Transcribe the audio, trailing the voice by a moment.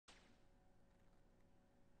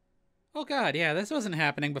Oh god, yeah, this wasn't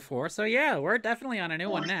happening before, so yeah, we're definitely on a new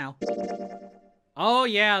one now. Oh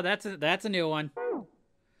yeah, that's a new one.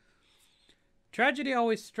 Tragedy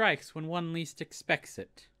always strikes when one least expects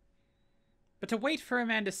it. But to wait for a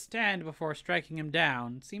man to stand before striking him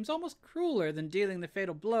down seems almost crueler than dealing the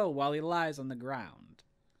fatal blow while he lies on the ground.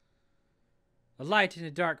 A light in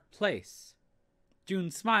a dark place.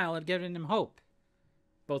 June's smile had given him hope,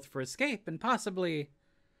 both for escape and possibly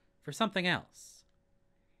for something else.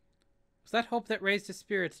 It was that hope that raised his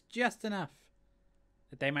spirits just enough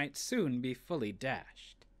that they might soon be fully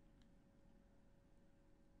dashed.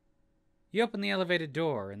 He opened the elevated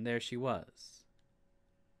door, and there she was.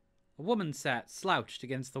 A woman sat slouched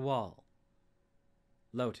against the wall.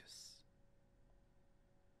 Lotus.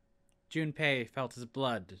 Junpei felt his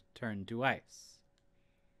blood turn to ice.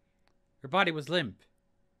 Her body was limp,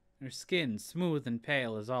 and her skin smooth and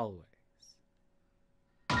pale as always.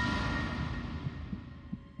 It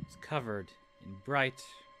was covered in bright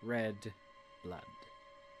red blood.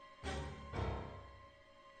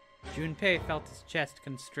 Junpei felt his chest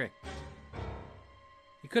constrict.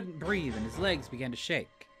 He couldn't breathe, and his legs began to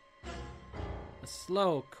shake. A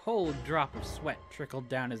slow, cold drop of sweat trickled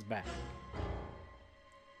down his back.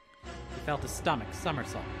 He felt his stomach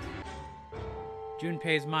somersault.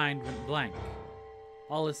 Junpei's mind went blank.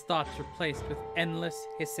 All his thoughts replaced with endless,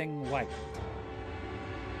 hissing white.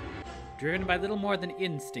 Driven by little more than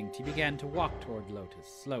instinct, he began to walk toward Lotus,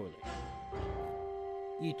 slowly.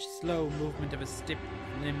 Each slow movement of his stiff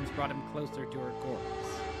limbs brought him closer to her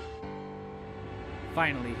corpse.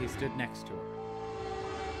 Finally, he stood next to her.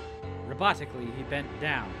 Robotically, he bent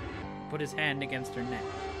down, and put his hand against her neck.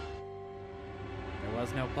 There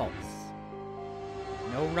was no pulse.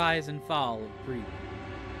 No rise and fall of breathing.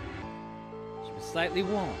 She was slightly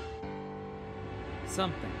warm.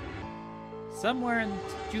 Something, somewhere in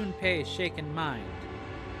Junpei's shaken mind,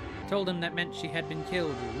 told him that meant she had been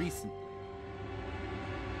killed recently.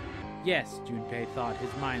 Yes, Junpei thought,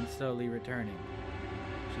 his mind slowly returning.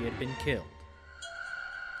 She had been killed.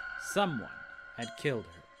 Someone had killed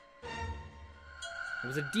her. There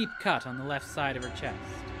was a deep cut on the left side of her chest.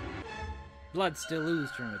 Blood still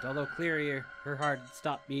oozed from it, although clearly her heart had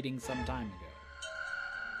stopped beating some time ago.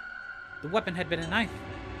 The weapon had been a knife.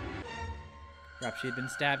 Perhaps she had been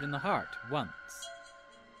stabbed in the heart once.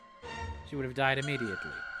 She would have died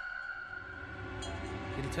immediately.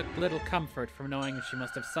 Yet he took little comfort from knowing she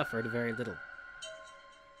must have suffered very little.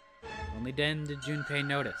 Only then did Junpei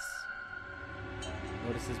notice.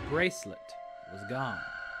 Lotus's bracelet was gone.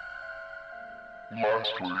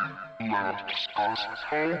 Lastly, let us discuss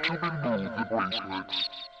how to remove the bracelets.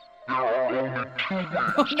 There are only two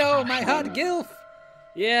ways. Oh no, my hot gilf!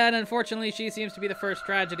 Yeah, and unfortunately she seems to be the first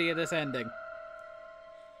tragedy of this ending.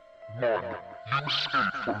 1. You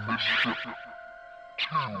escape from this ship.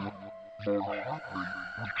 2. Your heart rate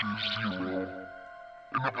reaches 0.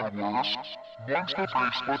 In other words, once the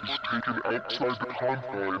bracelet is taken outside the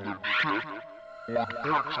confines of the ship, or the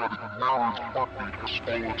backside of the wearer's heartbeat has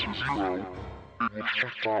fallen to 0, it will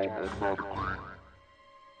shut down automatically.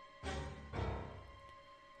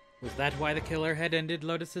 Was that why the killer had ended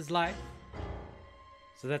Lotus's life?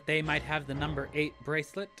 So that they might have the number 8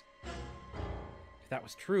 bracelet? If that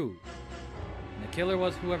was true, then the killer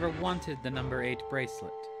was whoever wanted the number 8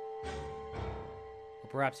 bracelet. Or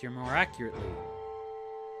perhaps here more accurately,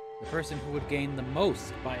 the person who would gain the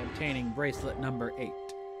most by obtaining bracelet number 8.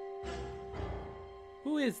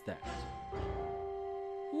 Who is that?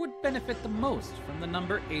 Who would benefit the most from the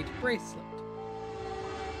number 8 bracelet?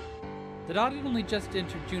 The thought had only just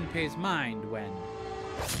entered Junpei's mind when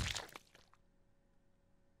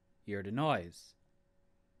he heard a noise.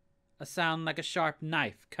 A sound like a sharp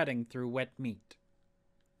knife cutting through wet meat.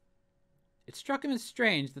 It struck him as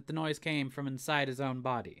strange that the noise came from inside his own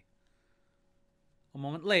body. A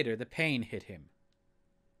moment later, the pain hit him.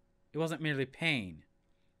 It wasn't merely pain.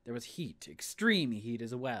 There was heat, extreme heat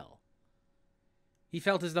as well. He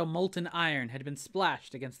felt as though molten iron had been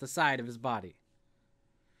splashed against the side of his body.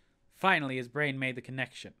 Finally, his brain made the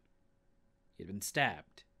connection. He had been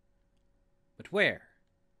stabbed. But where?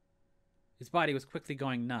 His body was quickly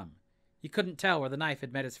going numb. He couldn't tell where the knife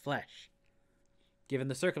had met his flesh. Given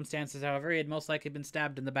the circumstances, however, he had most likely been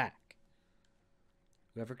stabbed in the back.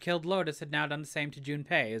 Whoever killed Lotus had now done the same to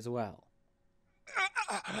Junpei as well.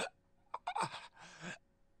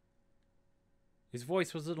 His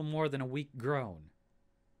voice was little more than a weak groan.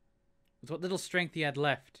 With what little strength he had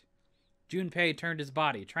left, Junpei turned his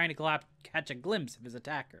body, trying to catch a glimpse of his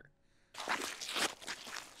attacker.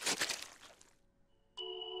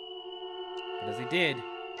 But as he did,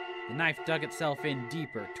 the knife dug itself in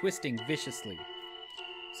deeper, twisting viciously,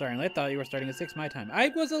 Sorry, I thought you were starting at 6 my time. I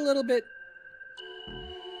was a little bit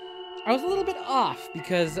off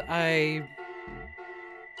because I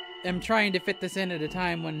am trying to fit this in at a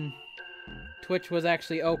time when Twitch was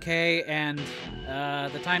actually okay, and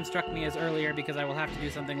the time struck me as earlier because I will have to do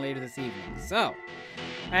something later this evening. So,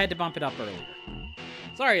 I had to bump it up earlier.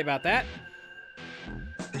 Sorry about that.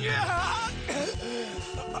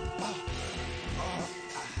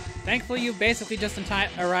 Thankfully, you basically just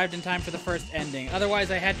arrived in time for the first ending.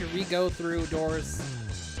 Otherwise, I had to re-go through the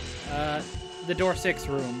door 6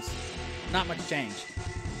 rooms. Not much change.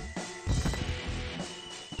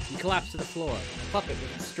 He collapsed to the floor, a puppet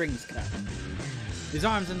with its strings cut. His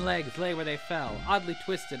arms and legs lay where they fell, oddly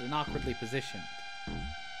twisted and awkwardly positioned.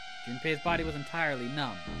 Junpei's body was entirely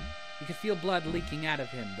numb. You could feel blood leaking out of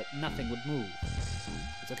him, but nothing would move.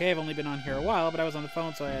 It's okay, I've only been on here a while, but I was on the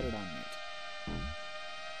phone, so I had it on mute.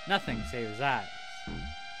 Nothing save his eyes.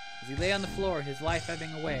 As he lay on the floor, his life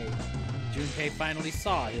ebbing away, Junpei finally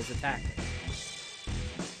saw his attacker.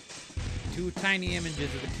 2 tiny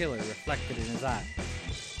images of the killer reflected in his eyes.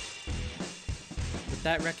 With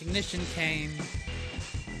that recognition came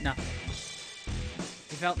nothing.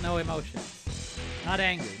 He felt no emotions. Not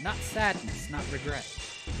anger, not sadness, not regret.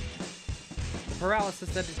 The paralysis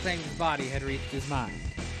that had claimed his body had reached his mind.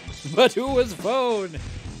 But who was phone?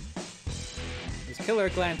 His killer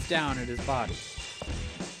glanced down at his body.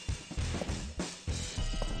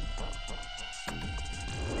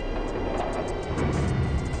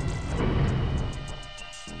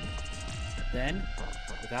 Then,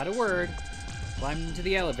 without a word, climbed into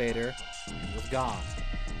the elevator and was gone.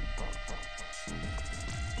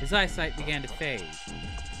 His eyesight began to fade.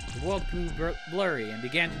 The world grew blurry and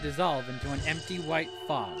began to dissolve into an empty white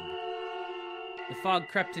fog. The fog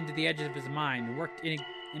crept into the edges of his mind and worked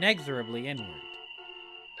inexorably inward.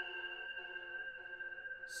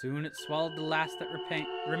 Soon it swallowed the last that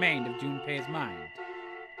remained of Junpei's mind.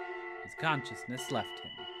 His consciousness left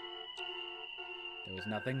him. There was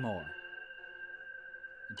nothing more.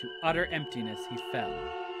 Into utter emptiness he fell.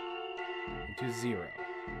 Into zero.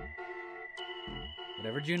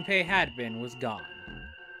 Whatever Junpei had been was gone.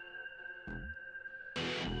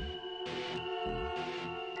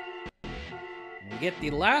 And we get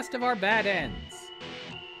the last of our bad ends.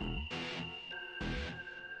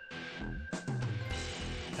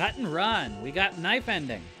 Cut and run. We got knife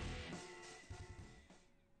ending.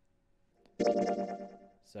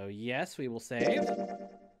 So yes, we will save.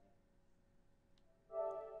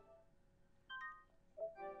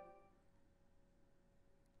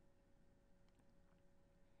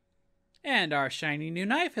 And our shiny new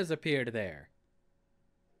knife has appeared there.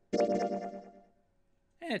 And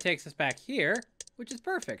it takes us back here, which is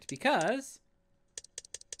perfect because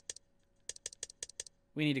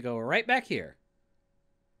we need to go right back here.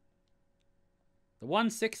 The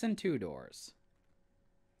 1, 6, and 2 doors.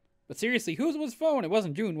 But seriously, whose was phone? It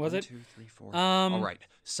wasn't June, was it? 1, 2, 3, 4. All right,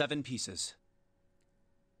 7 pieces.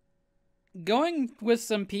 Going with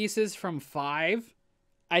some pieces from 5,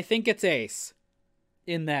 I think it's Ace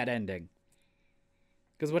in that ending.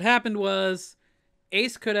 Because what happened was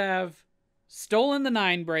Ace could have stolen the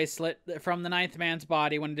 9 bracelet from the 9th man's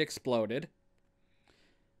body when it exploded.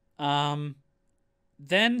 Then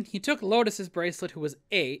he took Lotus's bracelet, who was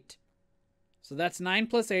 8. So that's 9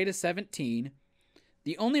 plus 8 is 17.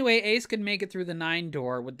 The only way Ace could make it through the 9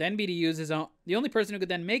 door would then be to use his own... The only person who could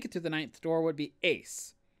then make it through the 9th door would be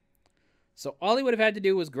Ace. So all he would have had to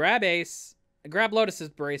do was grab Lotus's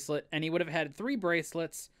bracelet, and he would have had 3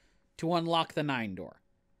 bracelets to unlock the 9 door.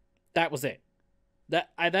 That was it.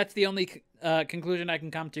 That's the only conclusion I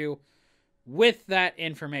can come to with that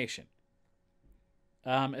information.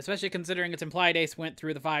 Especially considering it's implied Ace went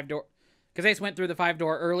through the 5 door... Because Ace went through the 5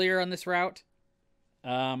 door earlier on this route.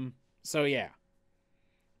 So yeah.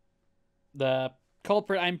 The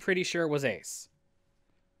culprit, I'm pretty sure, was Ace.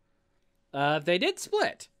 They did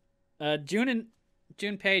split. June and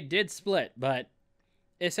Junpei did split, but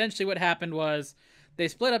essentially what happened was they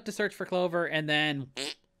split up to search for Clover, and then...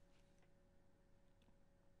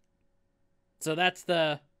 So that's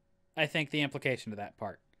I think, the implication of that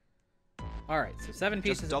part. Alright, so 7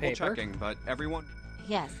 pieces Just of paper. double checking, but everyone...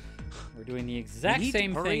 Yes. We're doing the exact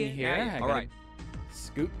same thing here. All right.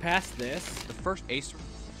 Scoot past this. The first ace...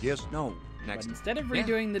 Yes, no. Next. But instead of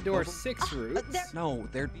redoing the door 6 route, No,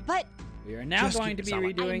 there'd be... But... we are now going to be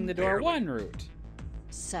redoing the door 1 route.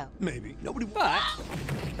 So... Maybe. Nobody... But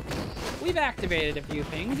we've activated a few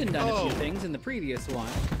things and done a few things in the previous one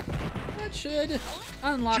that should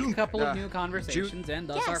unlock a couple of new conversations and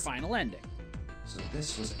thus our final ending. So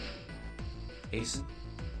this was Ace.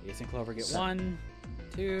 Ace and Clover get 1,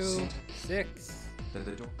 2, 6.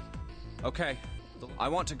 The door. Okay, I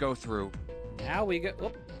want to go through. Now we go.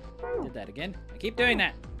 Whoop. Did that again. I keep doing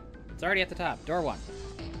that. It's already at the top. Door 1.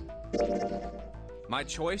 My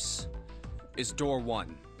choice is door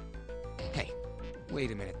 1. Hey,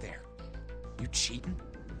 wait a minute there. You cheating?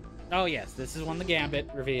 Oh, yes. This is when the gambit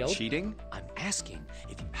revealed. Cheating? I'm asking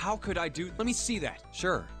if you... How could I do... Let me see that.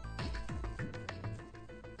 Sure.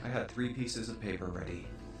 I had 3 pieces of paper ready,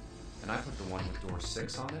 and I put the one with door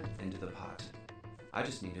 6 on it into the pot. I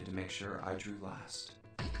just needed to make sure I drew last.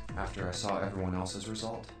 After I saw everyone else's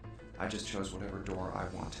result, I just chose whatever door I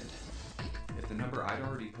wanted. If the number I'd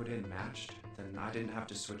already put in matched, then I didn't have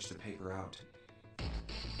to switch the paper out.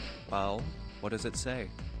 Well, what does it say?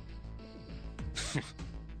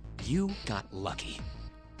 You got lucky.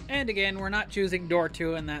 And again, we're not choosing door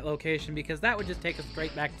 2 in that location because that would just take us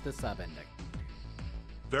straight back to the sub-ending.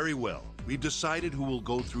 Very well. We've decided who will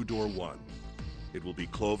go through door 1. It will be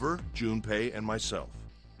Clover, Junpei, and myself.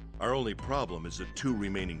 Our only problem is the 2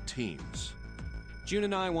 remaining teams. June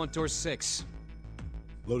and I want door 6.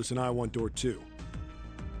 Lotus and I want door 2.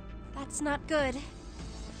 That's not good.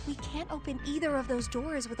 We can't open either of those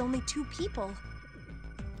doors with only 2 people.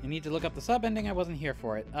 You need to look up the sub-ending. I wasn't here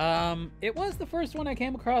for it. It was the first one I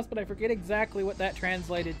came across, but I forget exactly what that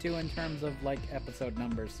translated to in terms of, like, episode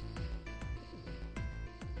numbers.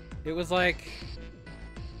 It was like...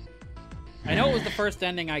 I know it was the first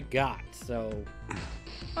ending I got, so...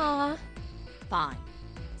 Aw. Fine.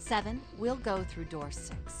 7, we'll go through door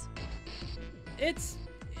 6. It's...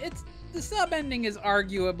 The sub-ending is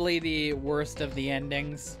arguably the worst of the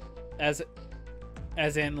endings. As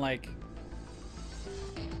in, like...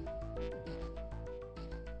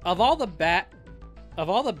 Of all the bad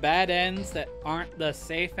ends that aren't the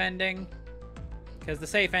safe ending, because the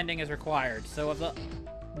safe ending is required. So of the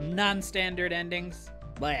non-standard endings,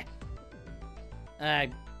 bleh. I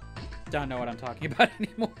don't know what I'm talking about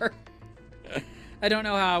anymore. I don't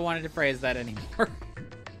know how I wanted to phrase that anymore.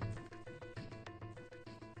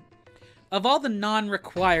 Of all the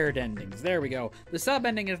non-required endings, there we go. The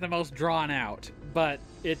sub-ending is the most drawn out, but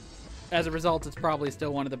as a result, it's probably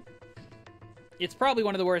still one of the... It's probably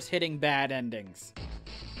one of the worst hitting bad endings.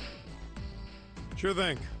 Sure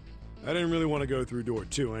thing. I didn't really want to go through door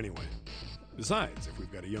 2 anyway. Besides, if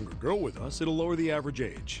we've got a younger girl with us, it'll lower the average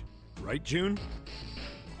age. Right, June?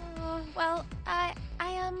 Well, I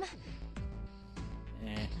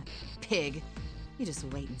Pig. You just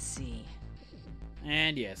wait and see.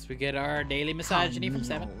 And yes, we get our daily misogyny from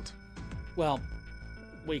 7. Old. Well,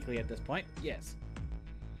 weekly at this point, yes.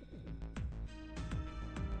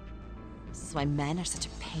 This is why men are such a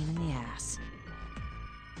pain in the ass.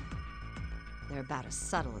 They're about as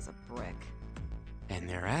subtle as a brick. And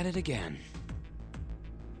they're at it again.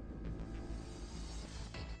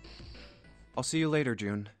 I'll see you later,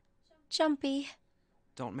 June. Jumpy.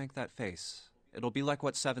 Don't make that face. It'll be like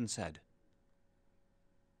what 7 said.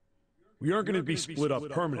 We aren't going to be split up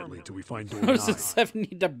permanently till we find door 9. Those 7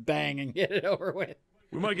 need to bang and get it over with.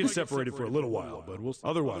 We might get separated for a little while, but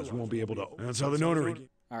otherwise we won't be able to. That's how the notary...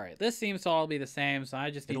 Alright, this seems to all be the same, so I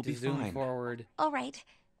just need It'll to be zoom fine. forward All right.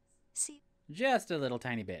 See. just a little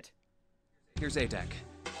tiny bit. Here's A deck.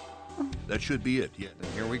 That should be it, yeah.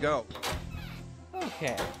 Then here we go.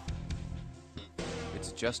 Okay.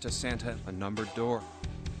 It's just a Santa, a numbered door.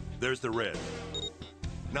 There's the red.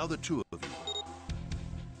 Now the 2 of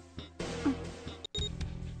you.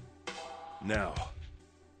 Now,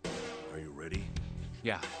 are you ready?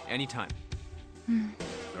 Yeah, anytime.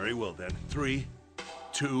 Very well then. 3,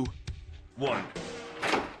 2, 1.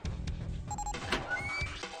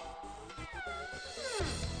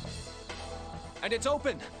 And it's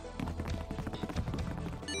open!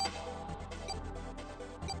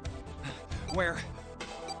 Where?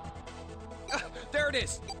 There it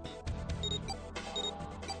is!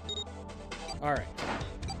 Alright.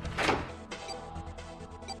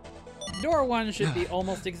 Door 1 should be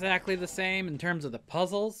almost exactly the same in terms of the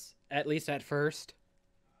puzzles, at least at first.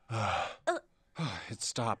 It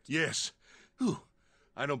stopped. Yes. Whew.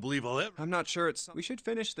 I don't believe I'll ever... I'm not sure it's... We should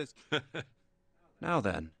finish this. Now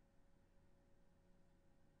then.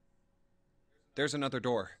 There's another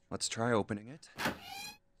door. Let's try opening it.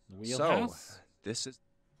 Wheelhouse? So, this is...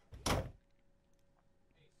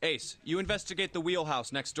 Ace, you investigate the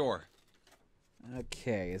wheelhouse next door.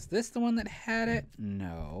 Okay, is this the one that had it?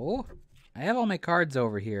 No. I have all my cards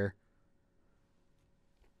over here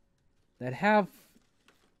that have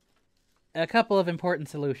a couple of important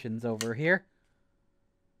solutions over here.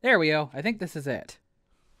 There we go. I think this is it.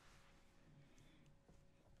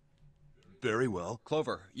 Very well.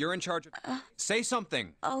 Clover, you're in charge of... Say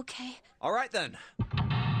something. Okay. All right, then.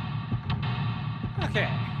 Okay.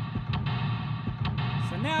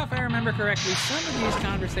 So Now, if I remember correctly, some of these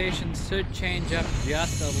conversations should change up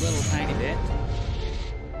just a little tiny bit.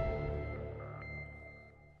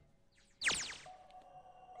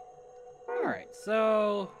 Alright,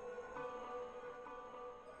 so...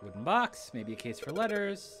 wooden box, maybe a case for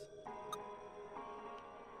letters.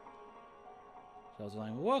 Shelves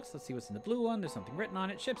lined with books. Let's see what's in the blue one. There's something written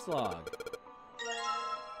on it. Ship's log.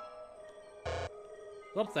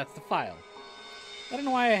 Whoops, that's the file. I don't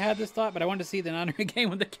know why I had this thought, but I wanted to see the honorary game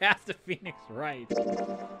with the cast of Phoenix Wright.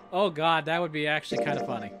 Oh god, that would be actually kind of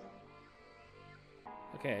funny.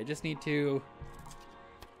 Okay, I just need to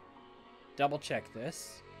double check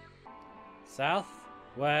this. South,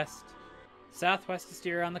 west. Southwest to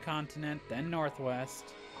steer on the continent, then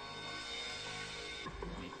northwest.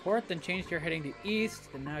 Make port, then change to heading to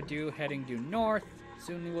east, then now do heading due north.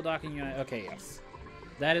 Soon we will dock in United. Okay, yes.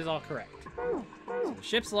 That is all correct. So the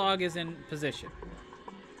ship's log is in position.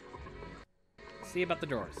 Let's see about the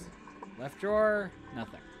drawers. Left drawer,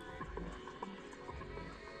 nothing.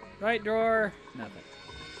 Right drawer, nothing.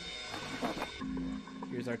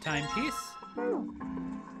 Here's our timepiece.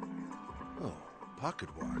 Oh, pocket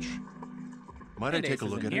watch. Might I take a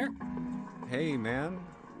look at it? Hey, man.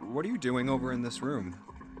 What are you doing over in this room?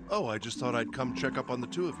 Oh, I just thought I'd come check up on the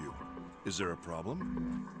two of you. Is there a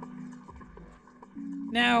problem?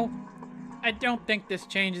 Now, I don't think this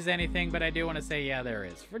changes anything, but I do want to say, yeah, there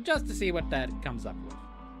is. For just to see what that comes up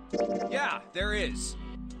with. Yeah, there is.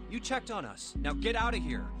 You checked on us. Now get out of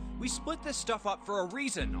here. We split this stuff up for a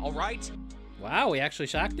reason, all right? Wow, we actually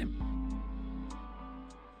shocked him.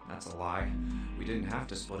 That's a lie. We didn't have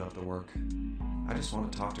to split up the work. I just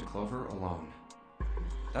want to talk to Clover alone.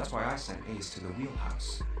 That's why I sent Ace to the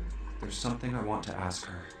wheelhouse. There's something I want to ask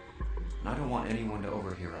her. And I don't want anyone to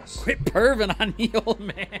overhear us. Quit perving on me, old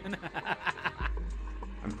man.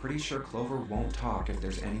 I'm pretty sure Clover won't talk if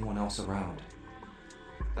there's anyone else around.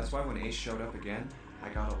 That's why when Ace showed up again, I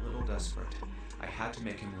got a little desperate. I had to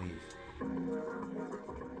make him leave.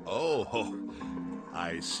 Oh,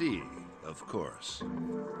 I see. Of course.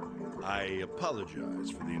 I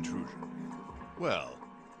apologize for the intrusion. Well,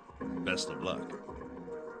 best of luck.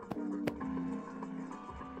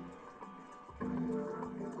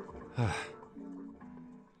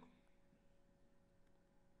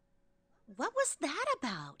 What was that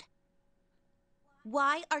about?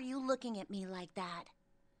 Why are you looking at me like that?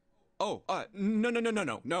 Oh,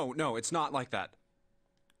 no, it's not like that.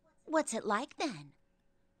 What's it like then?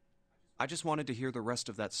 I just wanted to hear the rest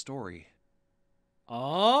of that story.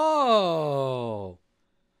 Oh.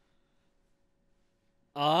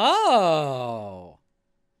 Oh.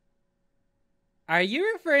 Are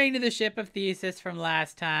you referring to the Ship of Thesis from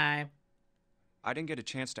last time? I didn't get a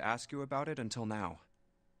chance to ask you about it until now.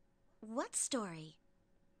 What story?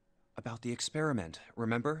 About the experiment,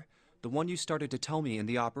 remember? The one you started to tell me in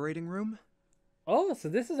the operating room? Oh, so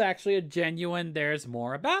this is actually a genuine there's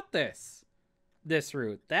more about this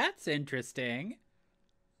route. That's interesting.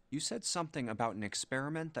 You said something about an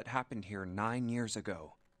experiment that happened here 9 years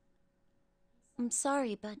ago. I'm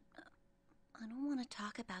sorry, but I don't want to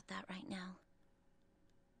talk about that right now.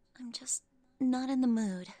 I'm just not in the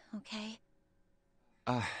mood, okay?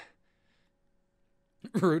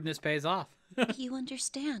 Rudeness pays off. You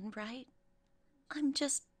understand, right?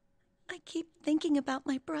 I keep thinking about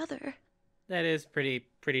my brother. That is pretty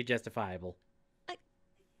justifiable.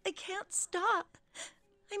 I can't stop.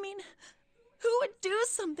 I mean, who would do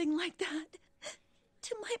something like that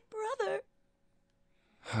to my brother?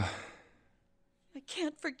 I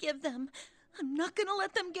can't forgive them. I'm not gonna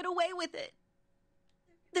let them get away with it.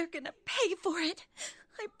 They're gonna pay for it.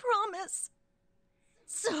 I promise.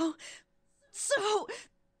 So,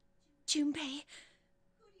 Junpei,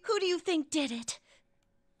 who do you think did it?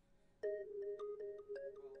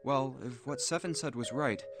 Well, if what Seven said was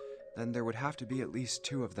right, then there would have to be at least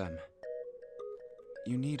 2 of them.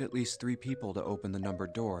 You need at least 3 people to open the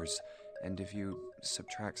numbered doors, and if you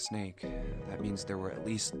subtract Snake, that means there were at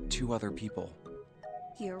least 2 other people.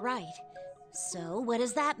 You're right. So, what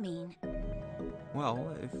does that mean?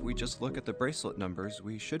 Well, if we just look at the bracelet numbers,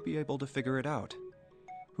 we should be able to figure it out.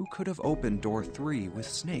 Who could have opened door 3 with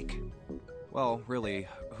Snake? Well, really,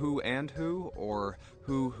 who and who, or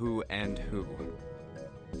who and who?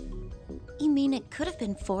 You mean it could have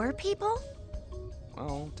been 4 people?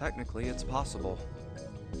 Well, technically it's possible.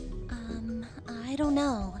 I don't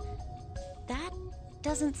know. That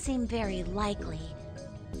doesn't seem very likely.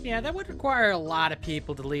 Yeah, that would require a lot of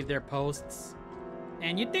people to leave their posts.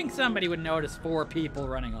 And you'd think somebody would notice 4 people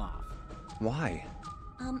running off. Why?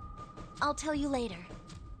 I'll tell you later.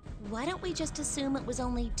 Why don't we just assume it was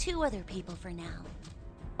only 2 other people for now?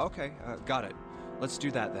 Okay, got it. Let's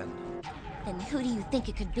do that then. Then who do you think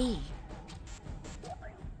it could be?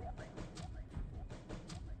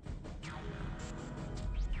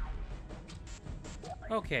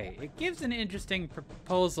 Okay, it gives an interesting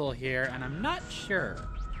proposal here, and I'm not sure.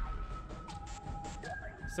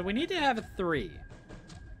 So we need to have a 3.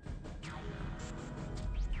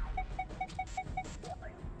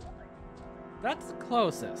 That's the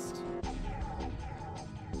closest.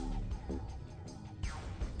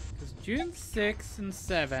 Because June 6 and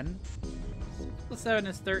 7 plus 7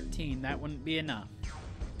 is 13. That wouldn't be enough.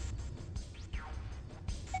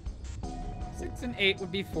 6 and 8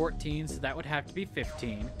 would be 14, so that would have to be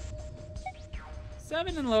 15.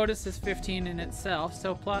 7 and Lotus is 15 in itself,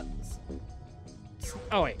 so plus...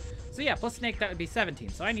 Oh, wait. So yeah, plus Snake, that would be 17.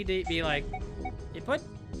 So I need to be like... You put...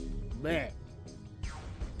 Bleh.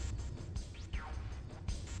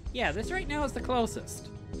 Yeah, this right now is the closest.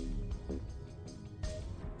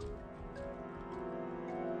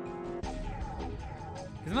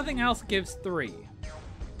 Because nothing else gives 3.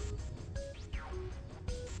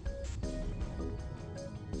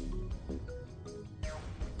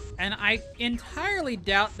 And I entirely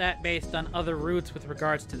doubt that based on other routes with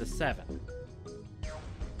regards to the 7.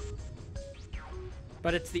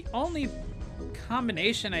 But it's the only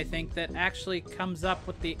combination, I think, that actually comes up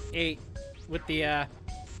with the 8, with the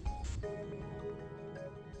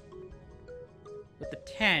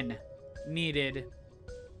 10 needed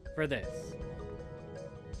for this.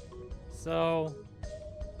 So,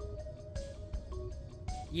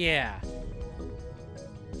 yeah.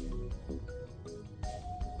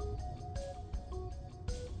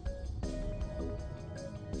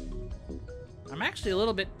 I'm actually a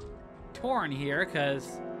little bit torn here,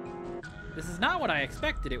 because this is not what I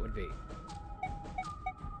expected it would be.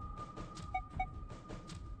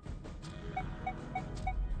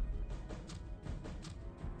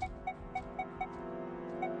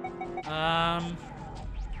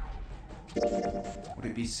 Would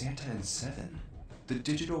it be Santa and 7? The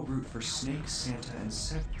digital route for Snake, Santa, and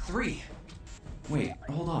 3! Wait,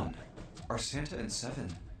 hold on. Are Santa and 7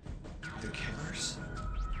 the killers?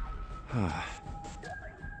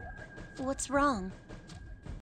 What's wrong?